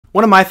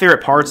One of my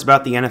favorite parts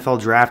about the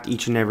NFL draft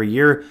each and every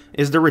year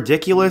is the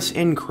ridiculous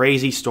and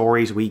crazy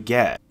stories we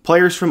get.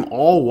 Players from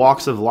all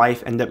walks of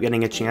life end up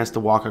getting a chance to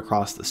walk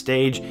across the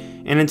stage,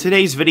 and in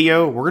today's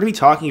video, we're going to be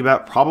talking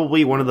about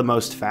probably one of the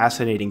most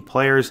fascinating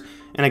players,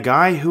 and a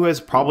guy who has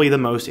probably the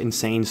most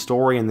insane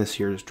story in this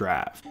year's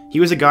draft.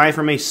 He was a guy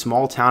from a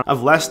small town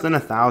of less than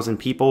 1,000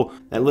 people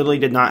that literally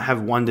did not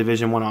have one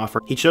Division I offer.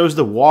 He chose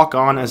to walk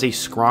on as a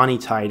scrawny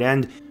tight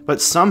end,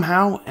 but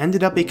somehow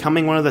ended up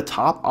becoming one of the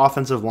top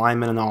offensive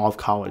linemen in all of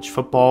college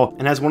football,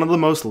 and has one of the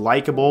most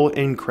likable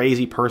and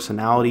crazy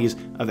personalities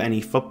of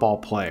any football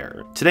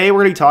player. Today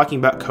we're going to be talking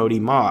about Cody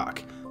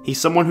Mauch. He's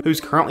someone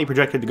who's currently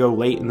projected to go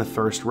late in the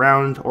first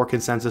round, or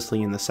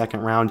consensusly in the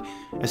second round,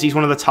 as he's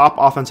one of the top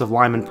offensive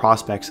lineman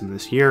prospects in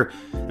this year,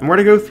 and we're going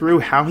to go through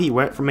how he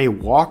went from a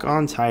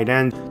walk-on tight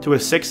end to a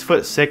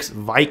 6'6"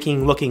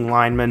 Viking-looking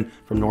lineman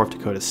from North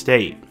Dakota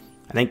State.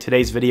 I think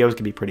today's video is going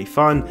to be pretty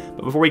fun,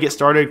 but before we get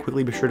started,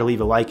 quickly be sure to leave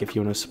a like if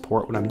you want to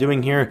support what I'm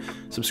doing here,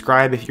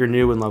 subscribe if you're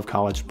new and love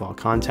college football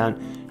content,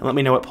 and let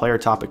me know what player,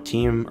 topic,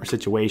 team, or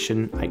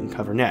situation I can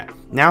cover next.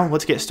 Now,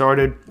 let's get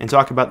started and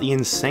talk about the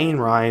insane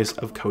rise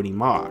of Cody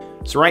Mauch.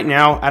 So right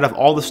now, out of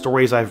all the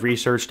stories I've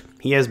researched,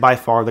 he has by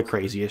far the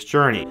craziest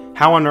journey.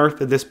 How on earth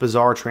did this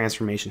bizarre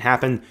transformation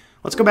happen?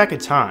 Let's go back in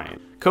time.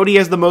 Cody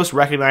has the most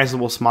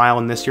recognizable smile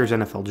in this year's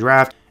NFL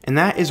draft, and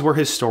that is where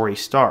his story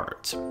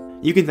starts.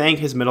 You can thank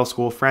his middle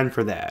school friend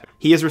for that.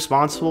 He is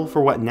responsible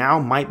for what now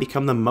might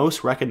become the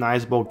most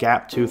recognizable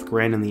gap-toothed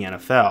grin in the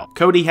NFL.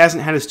 Cody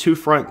hasn't had his two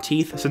front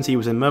teeth since he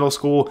was in middle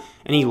school,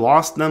 and he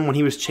lost them when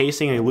he was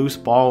chasing a loose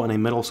ball in a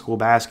middle school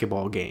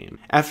basketball game.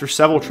 After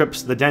several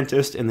trips to the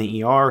dentist and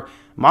the ER,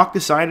 Mauch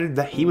decided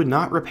that he would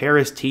not repair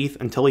his teeth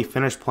until he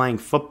finished playing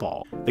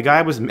football. The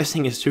guy was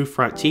missing his two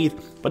front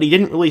teeth, but he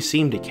didn't really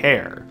seem to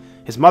care.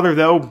 His mother,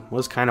 though,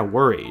 was kind of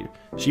worried.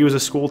 She was a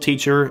school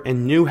teacher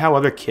and knew how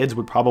other kids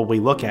would probably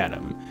look at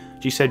him.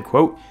 She said,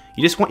 quote,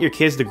 "You just want your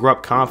kids to grow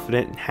up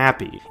confident and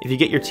happy. If you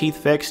get your teeth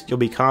fixed, you'll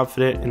be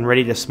confident and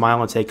ready to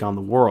smile and take on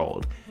the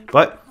world.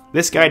 But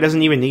this guy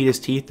doesn't even need his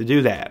teeth to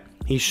do that.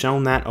 He's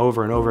shown that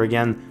over and over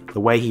again,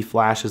 the way he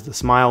flashes the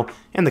smile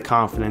and the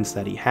confidence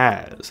that he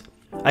has."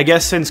 I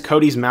guess since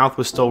Cody's mouth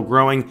was still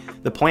growing,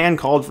 the plan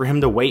called for him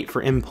to wait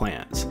for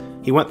implants.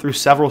 He went through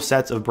several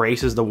sets of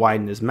braces to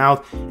widen his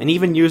mouth, and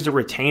even used a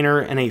retainer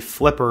and a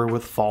flipper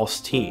with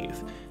false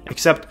teeth.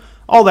 Except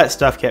all that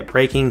stuff kept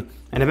breaking,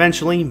 and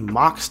eventually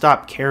Mauch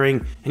stopped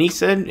caring, and he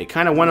said it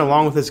kind of went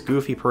along with his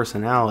goofy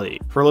personality.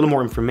 For a little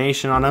more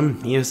information on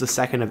him, he is the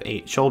second of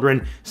 8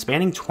 children,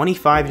 spanning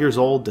 25 years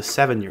old to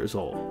 7 years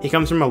old. He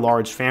comes from a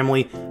large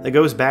family that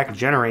goes back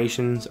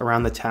generations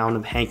around the town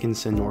of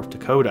Hankinson, North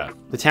Dakota.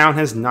 The town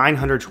has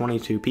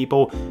 922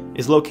 people,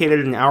 is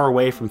located an hour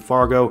away from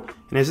Fargo,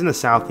 and is in the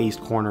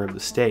southeast corner of the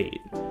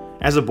state.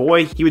 As a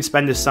boy, he would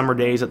spend his summer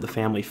days at the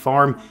family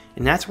farm,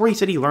 and that's where he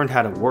said he learned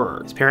how to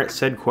work. His parents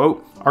said,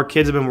 quote, "Our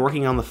kids have been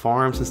working on the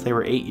farm since they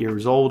were 8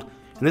 years old,"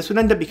 and this would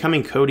end up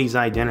becoming Cody's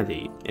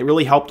identity. It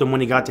really helped him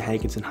when he got to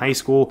Hankinson High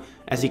School,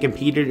 as he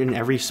competed in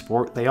every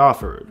sport they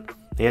offered.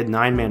 They had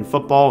 9-man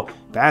football,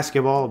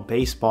 basketball,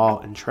 baseball,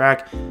 and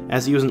track,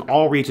 as he was an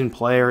all-region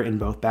player in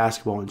both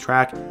basketball and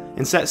track,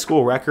 and set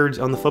school records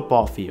on the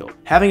football field.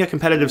 Having a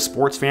competitive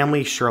sports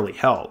family surely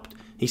helped.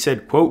 He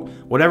said, quote,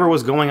 "Whatever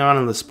was going on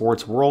in the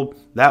sports world,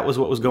 that was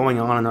what was going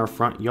on in our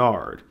front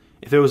yard.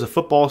 If it was a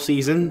football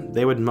season,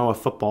 they would mow a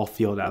football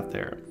field out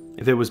there.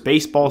 If it was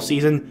baseball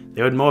season,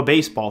 they would mow a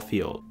baseball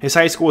field." His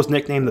high school was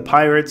nicknamed the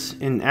Pirates,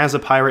 and as a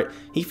Pirate,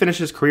 he finished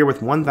his career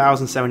with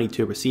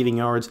 1,072 receiving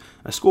yards,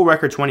 a school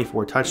record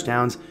 24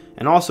 touchdowns,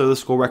 and also the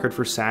school record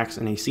for sacks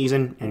in a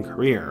season and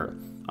career.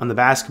 On the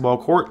basketball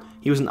court,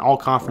 he was an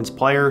all-conference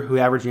player who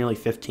averaged nearly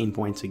 15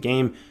 points a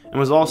game, and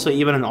was also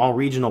even an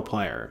all-regional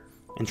player.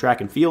 In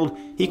track and field,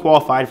 he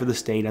qualified for the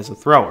state as a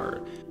thrower.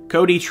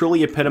 Cody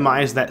truly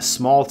epitomized that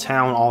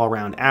small-town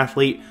all-around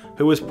athlete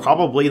who was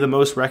probably the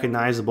most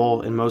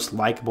recognizable and most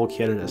likable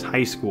kid at his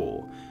high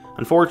school.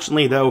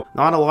 Unfortunately, though,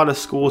 not a lot of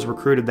schools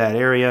recruited that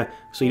area,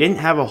 so he didn't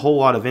have a whole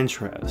lot of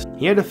interest.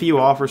 He had a few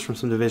offers from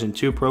some Division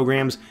II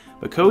programs,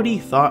 but Cody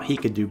thought he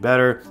could do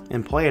better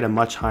and play at a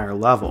much higher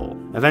level.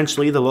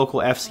 Eventually, the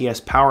local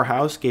FCS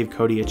powerhouse gave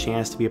Cody a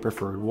chance to be a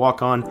preferred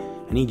walk-on,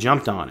 and he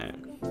jumped on it.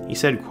 He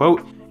said,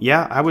 quote,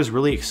 "Yeah, I was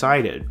really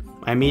excited.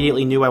 I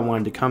immediately knew I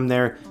wanted to come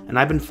there, and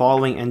I've been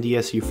following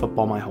NDSU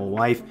football my whole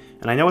life,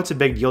 and I know it's a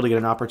big deal to get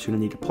an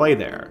opportunity to play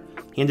there."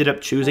 He ended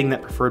up choosing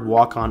that preferred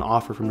walk-on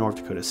offer from North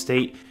Dakota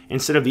State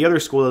instead of the other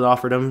school that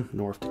offered him,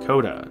 North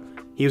Dakota.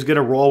 He was going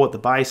to roll with the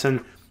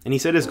Bison, and he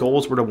said his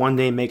goals were to one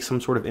day make some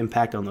sort of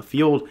impact on the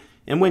field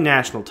and win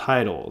national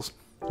titles.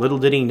 Little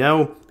did he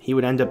know, he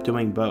would end up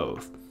doing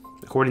both.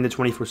 According to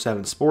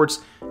 24/7 Sports,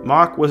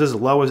 Mauch was as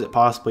low as it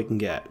possibly can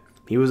get.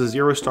 He was a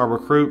 0-star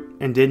recruit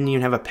and didn't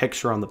even have a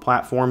picture on the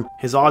platform.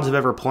 His odds of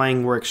ever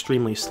playing were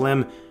extremely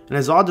slim, and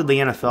his odds of the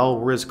NFL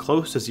were as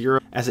close to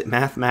 0 as it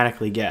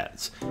mathematically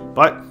gets.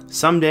 But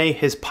someday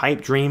his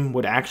pipe dream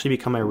would actually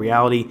become a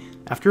reality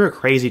after a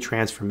crazy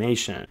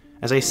transformation.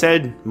 As I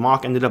said,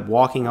 Mauch ended up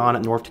walking on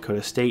at North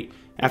Dakota State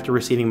after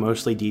receiving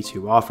mostly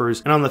D2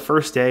 offers, and on the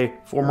first day,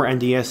 former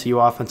NDSU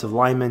offensive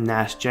lineman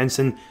Nash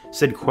Jensen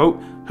said, quote,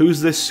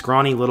 "Who's this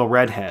scrawny little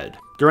redhead?"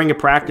 During a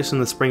practice in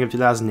the spring of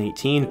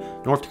 2018,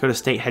 North Dakota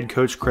State head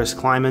coach Chris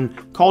Kleiman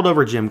called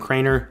over Jim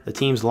Craner, the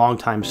team's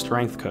longtime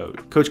strength coach.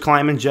 Coach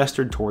Kleiman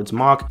gestured towards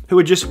Mauch, who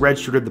had just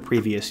redshirted the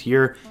previous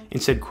year,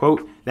 and said,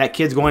 quote, "That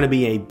kid's going to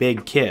be a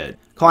big kid."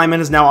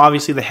 Kleiman is now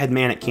obviously the head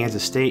man at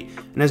Kansas State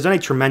and has done a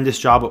tremendous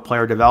job with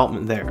player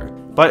development there.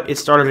 But it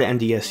started at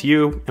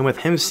NDSU, and with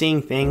him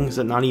seeing things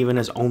that not even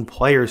his own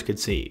players could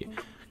see.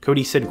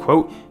 Cody said,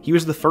 quote, "He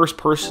was the first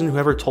person who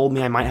ever told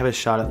me I might have a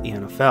shot at the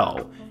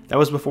NFL. That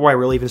was before I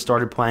really even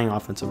started playing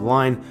offensive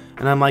line,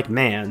 and I'm like,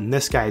 man,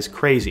 this guy's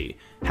crazy.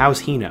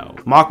 How's he know?"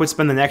 Mauch would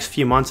spend the next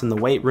few months in the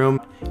weight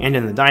room and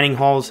in the dining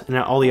halls and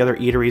at all the other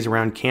eateries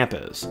around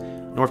campus.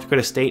 North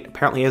Dakota State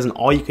apparently has an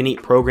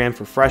all-you-can-eat program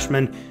for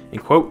freshmen,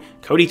 and quote,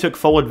 "Cody took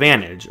full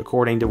advantage,"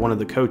 according to one of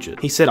the coaches.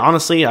 He said,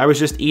 "Honestly, I was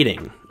just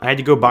eating. I had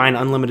to go buy an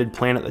unlimited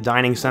plan at the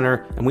dining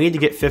center, and we had to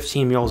get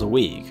 15 meals a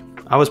week.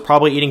 I was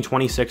probably eating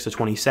 26 to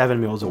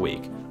 27 meals a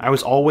week. I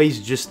was always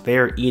just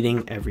there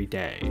eating every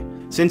day."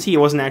 Since he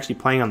wasn't actually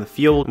playing on the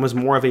field and was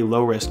more of a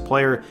low-risk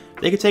player,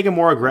 they could take a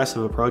more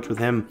aggressive approach with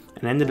him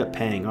and ended up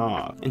paying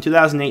off. In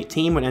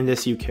 2018, when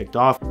NDSU kicked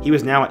off, he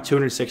was now at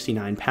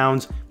 269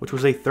 pounds, which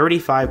was a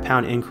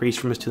 35-pound increase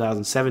from his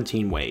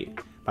 2017 weight.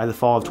 By the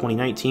fall of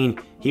 2019,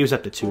 he was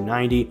up to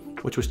 290,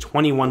 which was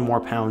 21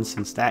 more pounds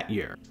since that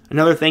year.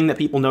 Another thing that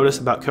people notice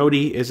about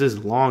Cody is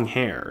his long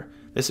hair.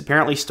 This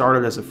apparently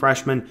started as a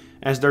freshman,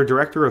 as their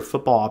director of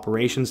football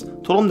operations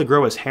told him to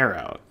grow his hair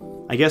out.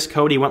 I guess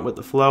Cody went with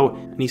the flow,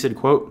 and he said,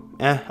 quote,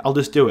 "I'll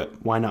just do it,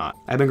 why not?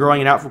 I've been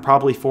growing it out for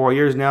probably 4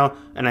 years now,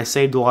 and I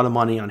saved a lot of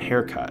money on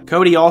haircut."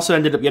 Cody also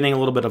ended up getting a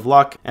little bit of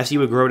luck, as he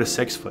would grow to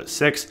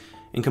 6'6",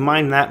 and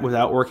combine that with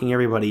outworking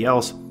everybody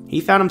else, he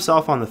found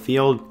himself on the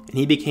field, and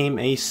he became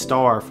a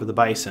star for the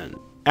Bison.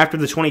 After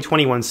the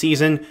 2021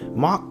 season,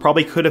 Mauch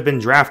probably could have been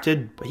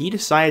drafted, but he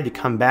decided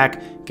to come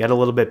back, get a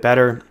little bit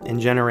better,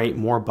 and generate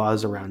more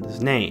buzz around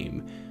his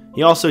name.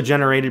 He also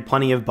generated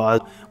plenty of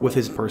buzz with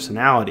his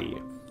personality.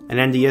 At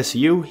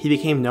NDSU, he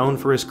became known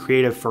for his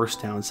creative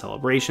first down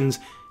celebrations,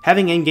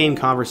 having in-game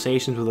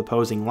conversations with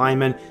opposing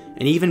linemen,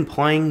 and even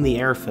playing the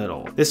air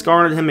fiddle. This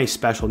garnered him a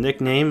special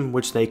nickname,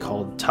 which they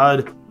called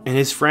Tud, and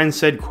his friend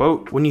said,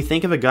 quote, "When you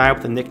think of a guy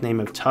with the nickname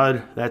of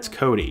Tud, that's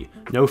Cody.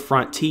 No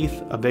front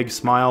teeth, a big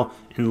smile,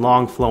 and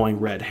long flowing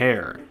red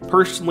hair."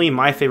 Personally,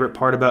 my favorite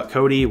part about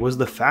Cody was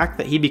the fact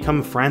that he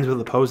became friends with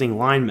opposing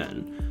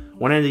linemen.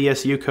 One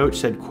NDSU coach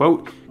said,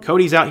 quote,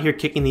 "Cody's out here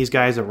kicking these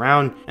guys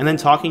around and then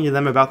talking to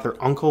them about their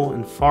uncle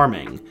and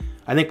farming.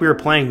 I think we were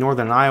playing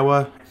Northern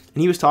Iowa,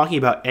 and he was talking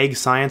about egg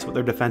science with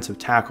their defensive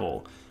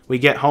tackle. We'd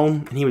get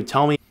home, and he would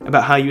tell me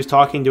about how he was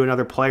talking to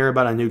another player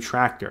about a new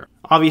tractor."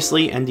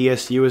 Obviously,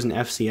 NDSU is an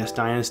FCS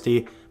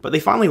dynasty, but they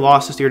finally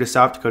lost this year to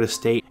South Dakota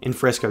State in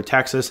Frisco,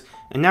 Texas,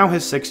 and now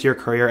his 6-year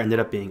career ended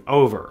up being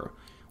over.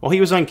 While he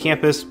was on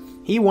campus,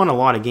 he won a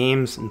lot of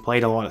games and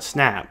played a lot of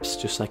snaps,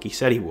 just like he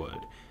said he would.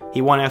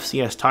 He won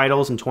FCS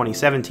titles in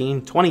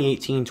 2017,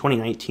 2018,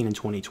 2019, and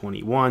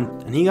 2021,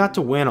 and he got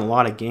to win a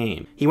lot of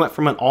games. He went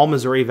from an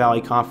All-Missouri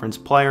Valley Conference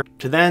player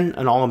to then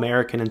an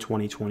All-American in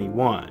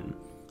 2021.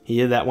 He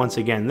did that once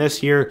again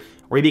this year,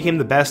 where he became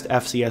the best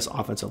FCS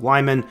offensive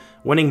lineman,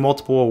 winning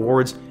multiple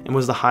awards, and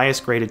was the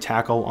highest graded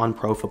tackle on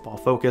Pro Football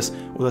Focus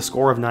with a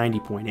score of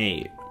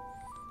 90.8.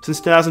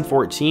 Since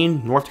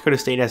 2014, North Dakota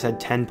State has had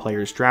 10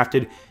 players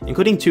drafted,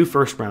 including 2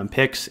 first-round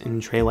picks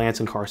in Trey Lance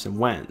and Carson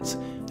Wentz.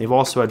 They've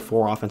also had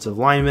 4 offensive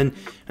linemen,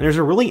 and there's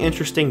a really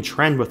interesting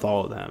trend with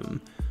all of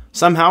them.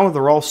 Somehow,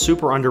 they're all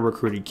super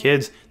under-recruited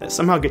kids that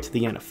somehow get to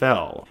the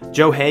NFL.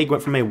 Joe Haig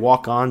went from a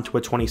walk-on to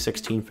a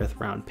 2016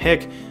 5th-round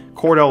pick.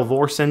 Cordell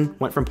Vorson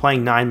went from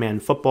playing 9-man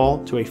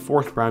football to a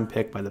 4th-round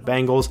pick by the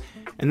Bengals.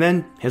 And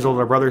then, his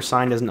older brother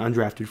signed as an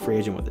undrafted free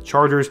agent with the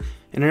Chargers.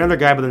 And another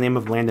guy by the name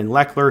of Landon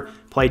Leckler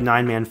played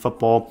 9-man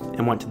football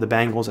and went to the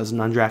Bengals as an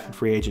undrafted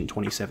free agent in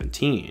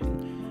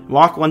 2017.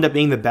 Mauch will end up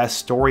being the best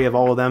story of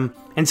all of them,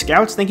 and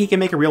scouts think he can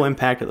make a real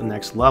impact at the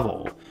next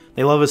level.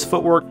 They love his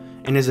footwork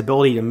and his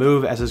ability to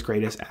move as his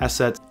greatest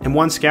asset, and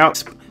one scout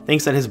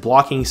thinks that his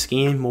blocking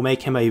scheme will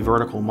make him a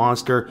vertical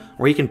monster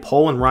where he can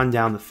pull and run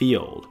down the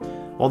field.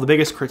 While the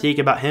biggest critique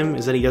about him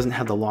is that he doesn't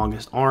have the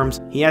longest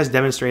arms, he has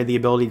demonstrated the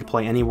ability to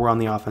play anywhere on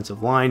the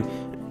offensive line,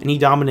 and he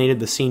dominated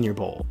the Senior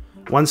Bowl.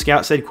 One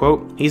scout said,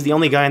 quote, "He's the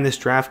only guy in this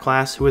draft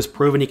class who has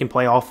proven he can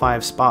play all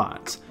 5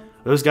 spots.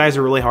 Those guys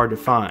are really hard to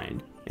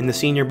find. In the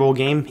Senior Bowl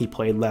game, he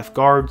played left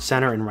guard,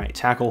 center, and right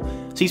tackle,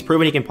 so he's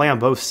proven he can play on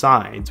both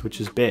sides,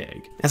 which is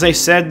big." As I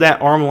said,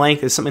 that arm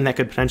length is something that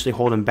could potentially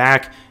hold him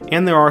back,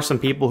 and there are some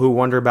people who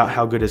wonder about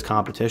how good his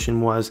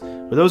competition was,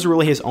 but those are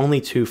really his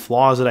only 2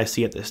 flaws that I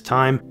see at this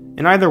time.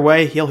 And either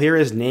way, he'll hear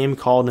his name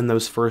called in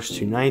those first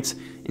 2 nights,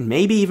 and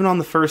maybe even on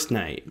the first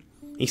night.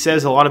 He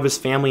says a lot of his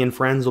family and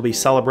friends will be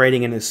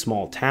celebrating in his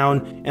small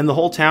town, and the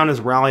whole town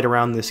is rallied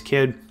around this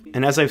kid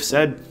and as I've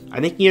said, I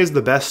think he is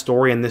the best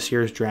story in this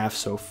year's draft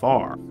so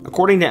far.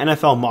 According to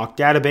NFL Mock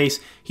Database,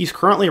 he's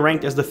currently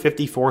ranked as the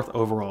 54th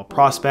overall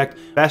prospect,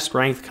 best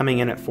strength coming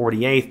in at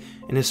 48th,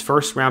 and his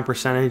first round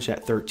percentage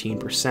at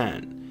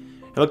 13%.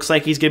 It looks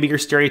like he's going to be your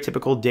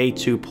stereotypical day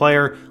 2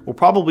 player, will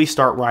probably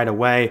start right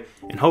away,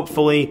 and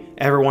hopefully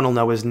everyone will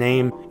know his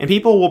name, and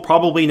people will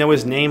probably know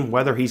his name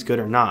whether he's good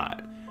or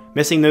not.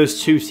 Missing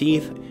those 2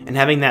 teeth and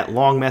having that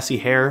long messy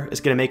hair is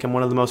going to make him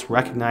one of the most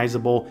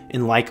recognizable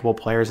and likable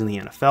players in the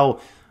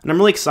NFL, and I'm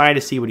really excited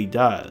to see what he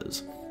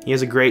does. He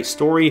has a great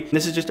story, and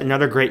this is just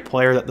another great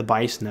player that the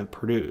Bison have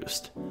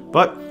produced.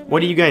 But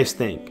what do you guys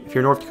think? If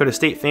you're a North Dakota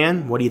State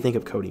fan, what do you think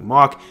of Cody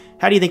Mauch?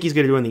 How do you think he's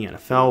going to do in the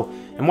NFL?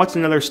 And what's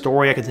another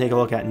story I can take a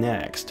look at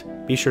next?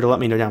 Be sure to let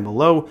me know down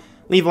below.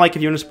 Leave a like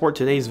if you want to support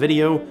today's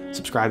video,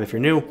 subscribe if you're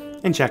new,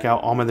 and check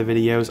out all my other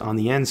videos on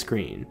the end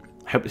screen.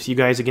 I hope to see you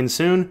guys again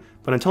soon,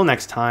 but until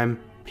next time,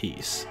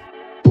 peace.